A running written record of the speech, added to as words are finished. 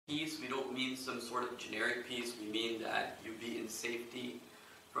Peace, we don't mean some sort of generic peace. We mean that you be in safety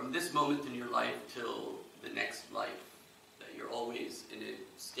from this moment in your life till the next life. That you're always in a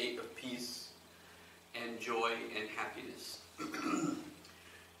state of peace and joy and happiness.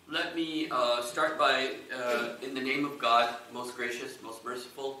 Let me start by, in the name of God, most gracious, most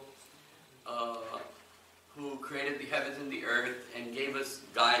merciful, who created the heavens and the earth and gave us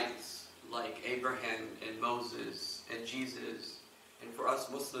guides like Abraham and Moses and Jesus, and for us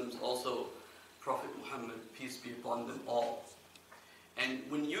Muslims also Prophet Muhammad, peace be upon them all. And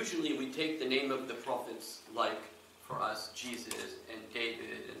when usually we take the name of the prophets, like for us Jesus and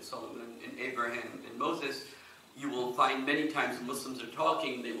David and Solomon and Abraham and Moses, you will find many times when Muslims are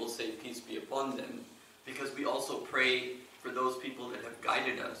talking, they will say peace be upon them, because we also pray for those people that have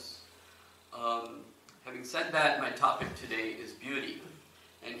guided us. Having said that, my topic today is beauty.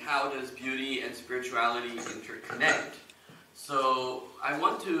 And how does beauty and spirituality interconnect? So I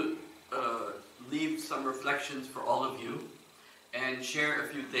want to leave some reflections for all of you and share a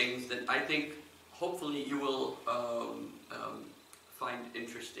few things that I think hopefully you will find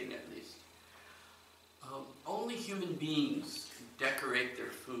interesting at least. Only human beings decorate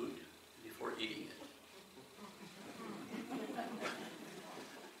their food before eating it.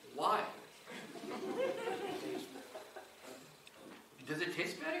 Why? Does it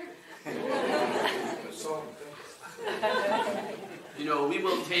taste better? You know, we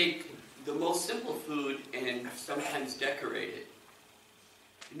will take the most simple food and sometimes decorate it.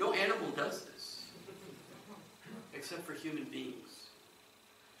 No animal does this, except for human beings.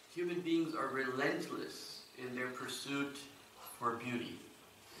 Human beings are relentless in their pursuit for beauty.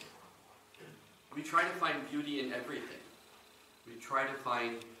 We try to find beauty in everything. We try to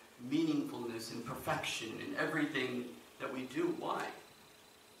find meaningfulness and perfection in everything that we do. Why?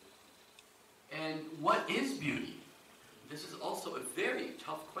 And what is beauty? This is also a very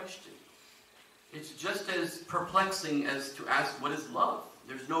tough question. It's just as perplexing as to ask what is love.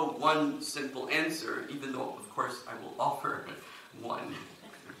 There's no one simple answer, even though, of course, I will offer one.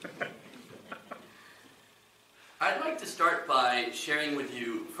 I'd like to start by sharing with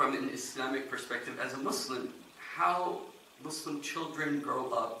you, from an Islamic perspective, as a Muslim, how Muslim children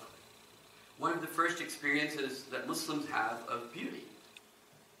grow up. One of the first experiences that Muslims have of beauty.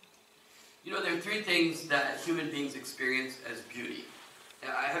 You know, there are three things that human beings experience as beauty.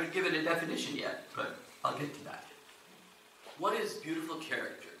 I haven't given a definition yet, but I'll get to that. One is beautiful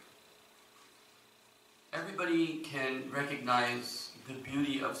character. Everybody can recognize the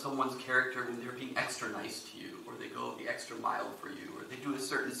beauty of someone's character when they're being extra nice to you, or they go the extra mile for you, or they do a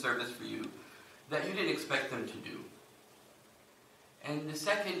certain service for you that you didn't expect them to do. And the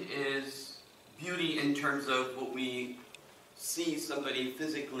second is beauty in terms of what we see somebody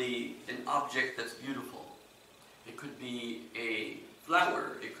physically, an object that's beautiful. It could be a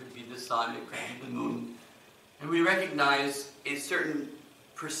flower, it could be the sun, it could be the moon. And we recognize a certain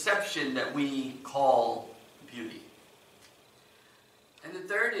perception that we call beauty. And the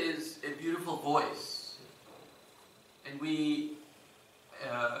third is a beautiful voice. And we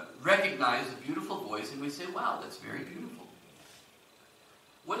recognize a beautiful voice and we say, wow, that's very beautiful.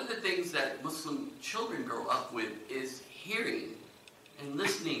 One of the things that Muslim children grow up with is hearing and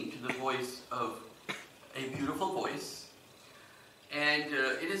listening to the voice of a beautiful voice. And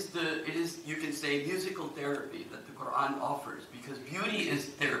it is, you can say, musical therapy that the Quran offers, because beauty is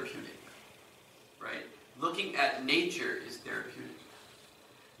therapeutic, right? Looking at nature is therapeutic.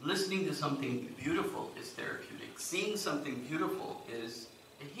 Listening to something beautiful is therapeutic. Seeing something beautiful is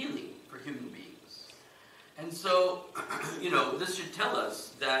a healing for human beings. And so, you know, this should tell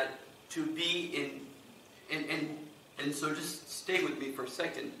us that to be and so just stay with me for a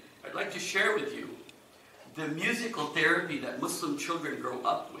second. I'd like to share with you the musical therapy that Muslim children grow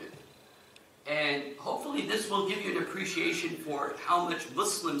up with. And hopefully this will give you an appreciation for how much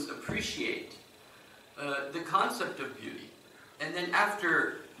Muslims appreciate the concept of beauty. And then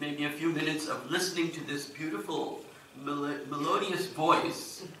after maybe a few minutes of listening to this beautiful, melodious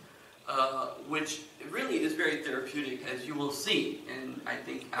voice, which really is very therapeutic, as you will see, and I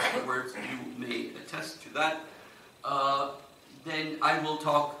think afterwards you may attest to that, then I will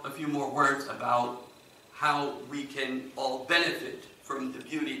talk a few more words about how we can all benefit from the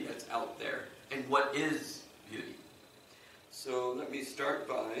beauty that's out there and what is beauty. So let me start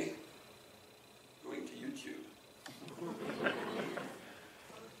by going to YouTube.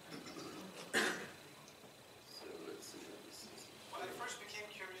 So let's see what this is. When I first became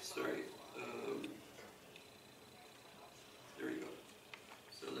curious... Sorry. There we go.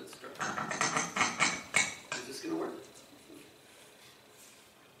 So let's start. Is this going to work?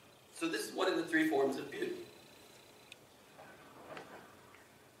 So this is one of the three forms of beauty.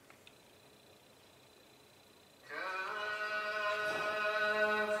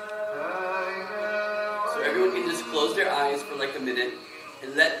 for like a minute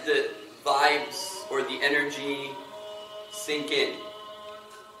and let the vibes or the energy sink in.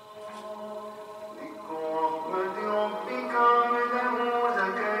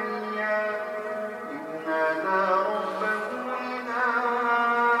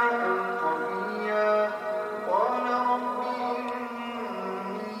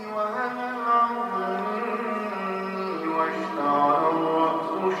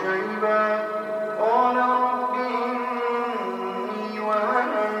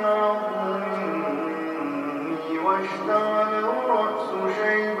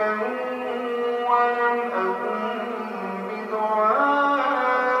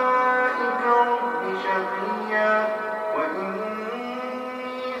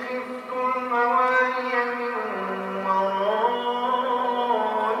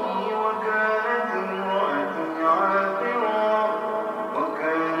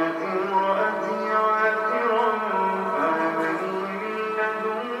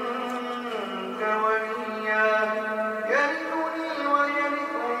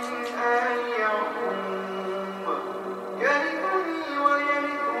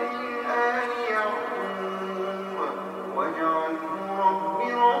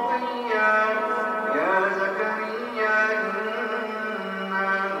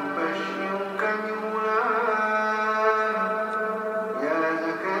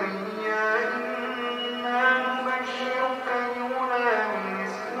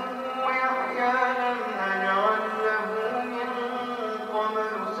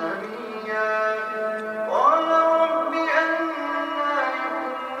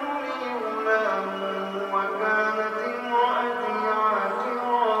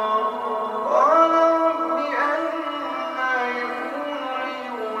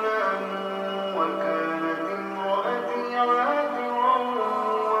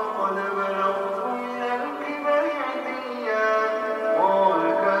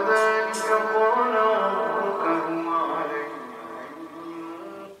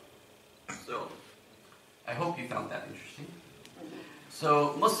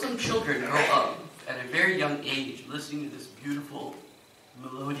 So Muslim children grow up at a very young age listening to this beautiful,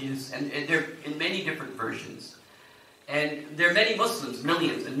 melodious, and they're in many different versions. And there are many Muslims,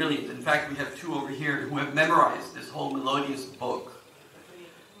 millions and millions. In fact, we have two over here who have memorized this whole melodious book.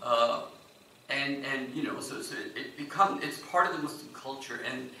 It's part of the Muslim culture.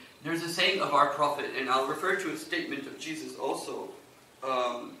 And there's a saying of our Prophet, and I'll refer to a statement of Jesus also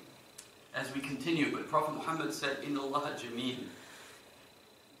as we continue. But Prophet Muhammad said, "Inna Allah Jameel,"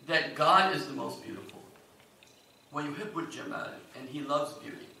 that God is the most beautiful. وَيُحِبُّ الْجَمَالِ, and He loves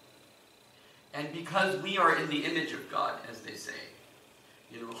beauty. And because we are in the image of God, as they say,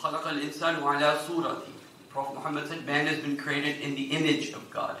 خَلَقَ الْإِنسَانُ عَلَى صُورَتِهِ. Prophet Muhammad said, man has been created in the image of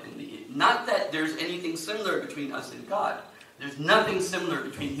God. Not that there's anything similar between us and God. There's nothing similar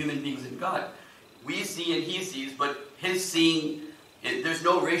between human beings and God. We see and He sees, but His seeing, there's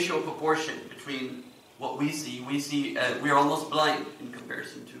no ratio proportion between what we see. We're almost blind in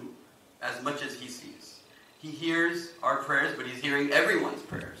comparison to as much as He sees. He hears our prayers, but He's hearing everyone's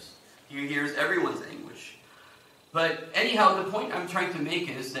prayers. He hears everyone's anguish. But anyhow, the point I'm trying to make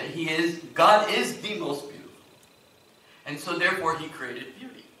is that God is the most beautiful. And so therefore He created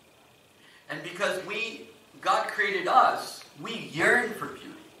beauty. And because God created us, we yearn for beauty.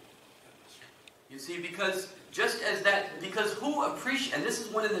 You see, because who appreciates, and this is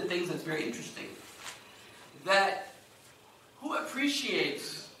one of the things that's very interesting, that who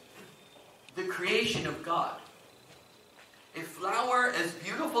appreciates the creation of God? A flower, as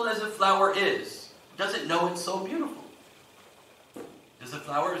beautiful as a flower is, doesn't know it's so beautiful. Does a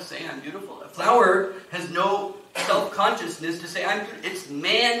flower say, I'm beautiful? A flower has no self-consciousness to say, I'm beautiful. It's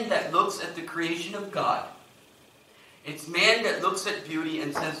man that looks at the creation of God. It's man that looks at beauty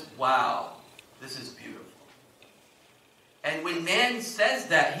and says, wow, this is beautiful. And when man says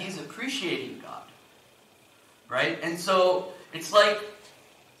that, he's appreciating God. Right? And so, it's like,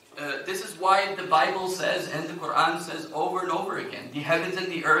 this is why the Bible says, and the Quran says over and over again, the heavens and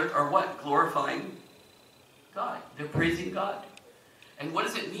the earth are what? Glorifying God. They're praising God. And what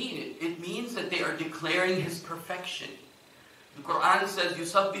does it mean? It means that they are declaring His perfection. The Quran says,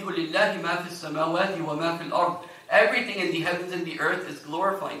 يُسَبِّحُ لِلَّهِ مَا فِي السَّمَاوَاتِ وَمَا فِي الْأَرْضِ. Everything in the heavens and the earth is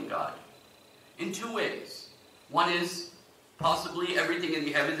glorifying God. In two ways. One is possibly everything in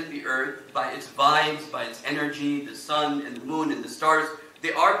the heavens and the earth, by its vibes, by its energy, the sun and the moon and the stars,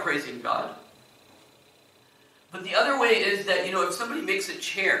 they are praising God. But the other way is that, if somebody makes a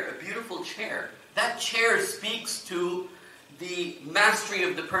chair, a beautiful chair, that chair speaks to the mastery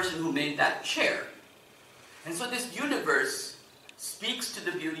of the person who made that chair. And so this universe speaks to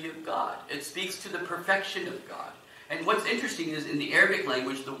the beauty of God. It speaks to the perfection of God. And what's interesting is in the Arabic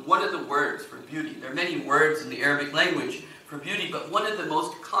language, one of the words for beauty, there are many words in the Arabic language for beauty, but one of the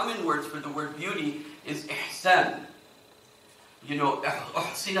most common words for the word beauty is ihsan. You know,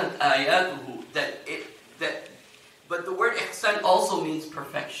 uhsinat ayatuhu, but the word ihsan also means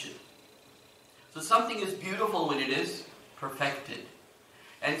perfection. So something is beautiful when it is perfected.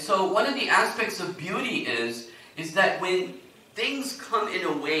 And so one of the aspects of beauty is that when things come in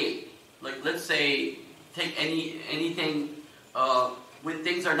a way, like let's say, take anything, when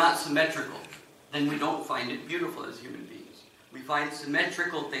things are not symmetrical, then we don't find it beautiful as human beings. We find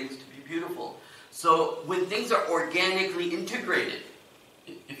symmetrical things to be beautiful. So when things are organically integrated,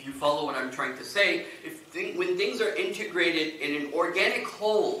 if you follow what I'm trying to say, when things are integrated in an organic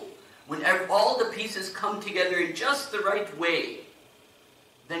whole, when all the pieces come together in just the right way,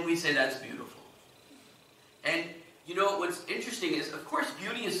 then we say that's beautiful. And you know, what's interesting is, of course,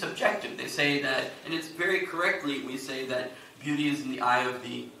 beauty is subjective. They say that, and it's very correctly, we say that beauty is in the eye of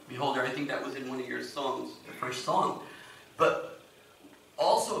the beholder. I think that was in one of your songs, the first song. But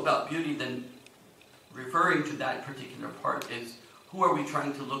also about beauty, then, referring to that particular part is, who are we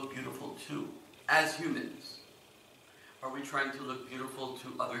trying to look beautiful to as humans? Are we trying to look beautiful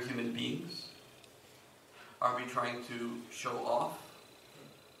to other human beings? Are we trying to show off?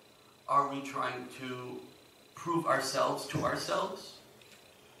 Are we trying to prove ourselves to ourselves?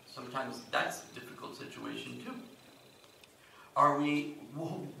 Sometimes that's a difficult situation too. Are we,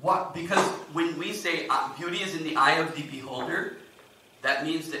 because when we say beauty is in the eye of the beholder, that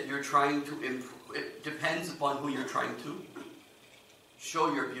means that you're trying to improve. It depends upon who you're trying to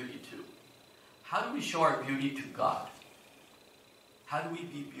show your beauty to. How do we show our beauty to God? How do we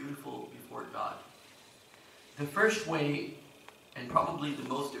be beautiful before God? The first way, and probably the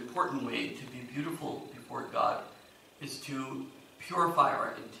most important way to be beautiful before God, is to purify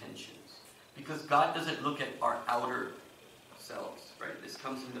our intentions. Because God doesn't look at our outer selves, right? This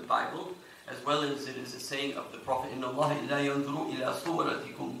comes in the Bible, as well as it is a saying of the Prophet, إِنَّ اللَّهَ لَا يَنْظُرُ إِلَىٰ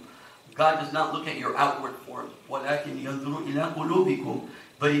صُوَرَتِكُمْ. God does not look at your outward form, وَلَكِنْ يَنْظُرُ إِلَىٰ قُلُوبِكُمْ.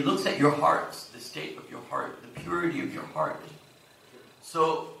 But He looks at your hearts, the state of your heart, the purity of your heart.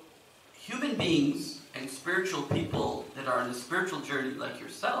 So, human beings and spiritual people that are on a spiritual journey like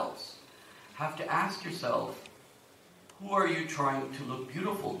yourselves have to ask yourself, who are you trying to look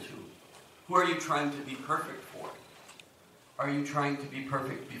beautiful to? Who are you trying to be perfect for? Are you trying to be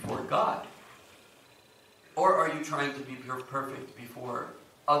perfect before God? Or are you trying to be perfect before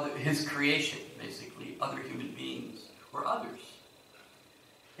His creation, basically, other human beings or others?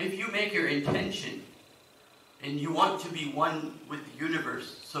 If you make your intention and you want to be one with the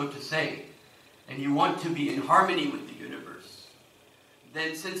universe, so to say, and you want to be in harmony with the universe,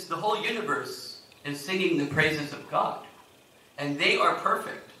 then since the whole universe is singing the praises of God, and they are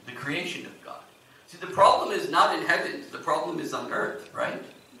perfect, the creation of God. See, the problem is not in heavens, the problem is on earth, right?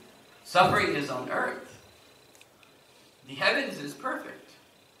 Suffering is on earth. The heavens is perfect.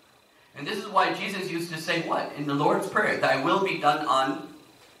 And this is why Jesus used to say what? In the Lord's Prayer, thy will be done on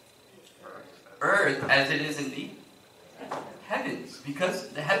earth as it is in the heavens, because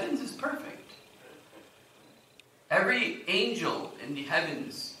the heavens is perfect. Every angel in the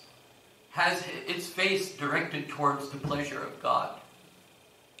heavens has its face directed towards the pleasure of God.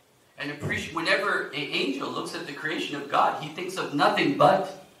 And whenever an angel looks at the creation of God, he thinks of nothing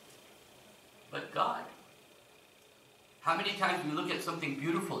but God. How many times we look at something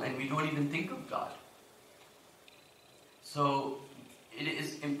beautiful and we don't even think of God? So it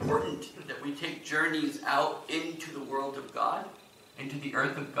is important that we take journeys out into the world of God, into the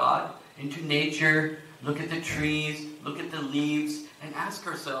earth of God, into nature, look at the trees, look at the leaves, and ask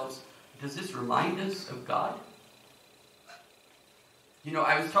ourselves, does this remind us of God? You know,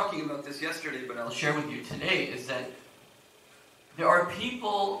 I was talking about this yesterday, but I'll share with you today, is that there are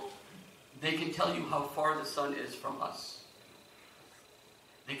people, they can tell you how far the sun is from us.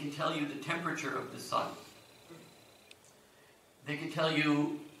 They can tell you the temperature of the sun. They can tell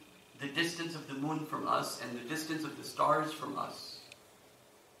you the distance of the moon from us and the distance of the stars from us.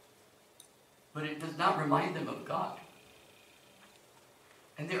 But it does not remind them of God.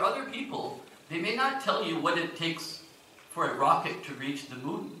 And there are other people, they may not tell you what it takes for a rocket to reach the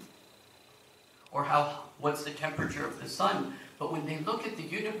moon, or what's the temperature of the sun, but when they look at the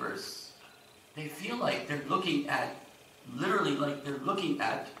universe, they feel like they're looking at, literally like they're looking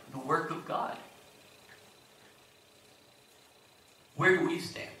at the work of God. Where do we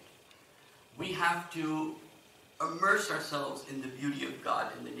stand? We have to immerse ourselves in the beauty of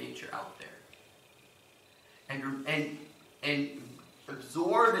God and the nature out there. And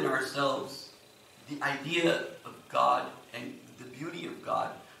absorb in ourselves the idea of God and the beauty of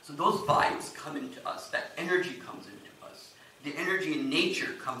God, so So those vibes come into us, that energy comes into us. The energy in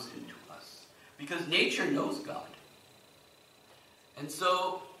nature comes into us. Because nature knows God. And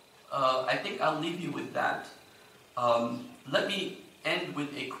so, I think I'll leave you with that. Let me end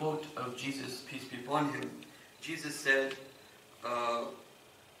with a quote of Jesus, peace be upon him. Jesus said,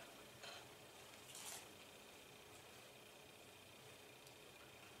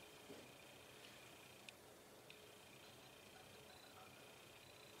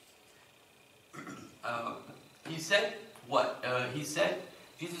 he said what? He said,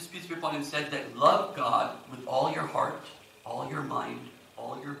 Jesus, peace be upon him, said that love God with all your heart, all your mind,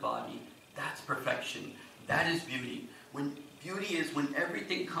 all your body. That's perfection. That is beauty. When beauty is when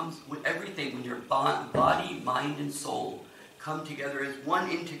everything comes, when your body, mind, and soul come together as one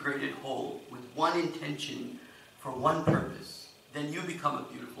integrated whole with one intention for one purpose, then you become a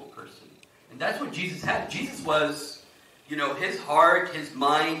beautiful person. And that's what Jesus had. Jesus was, his heart, his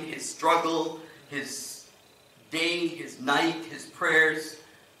mind, his struggle, his day, his night, his prayers,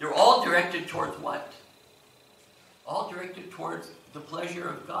 they're all directed towards what? All directed towards the pleasure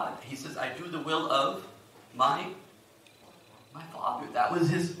of God. He says, I do the will of my Father. That was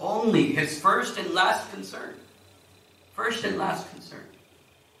his first and last concern. First and last concern.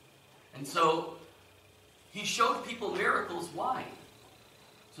 And so, he showed people miracles. Why?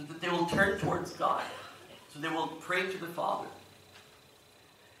 So that they will turn towards God. So they will pray to the Father.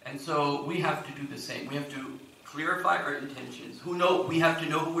 And so, we have to do the same. We have to clarify our intentions. We have to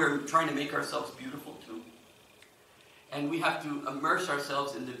know who we're trying to make ourselves beautiful to. And we have to immerse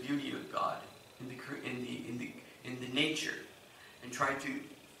ourselves in the beauty of God, in the nature, and try to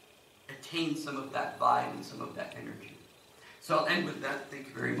attain some of that vibe and some of that energy. So I'll end with that. Thank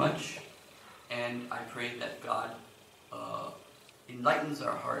you very much. And I pray that God enlightens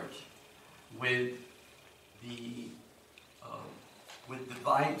our heart with the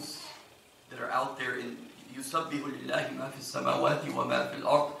vibes that are out there in يُسَبِّحُ لِلَّهِ مَا فِي السَّمَاوَاتِ وَمَا فِي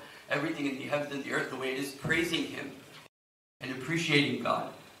الْأَرْضِ. Everything in the heavens and the earth, the way it is, praising Him and appreciating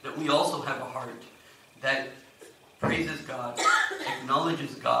God. That we also have a heart that praises God,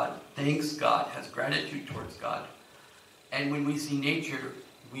 acknowledges God, thanks God, has gratitude towards God. And when we see nature,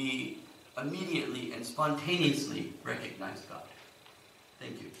 we immediately and spontaneously recognize God.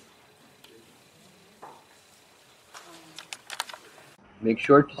 Thank you. Make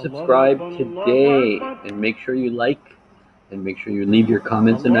sure to subscribe today, and make sure you like, and make sure you leave your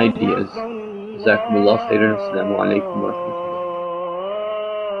comments and ideas. Jazakumullah khairan. Assalamu alaikum wa rahmatullahi.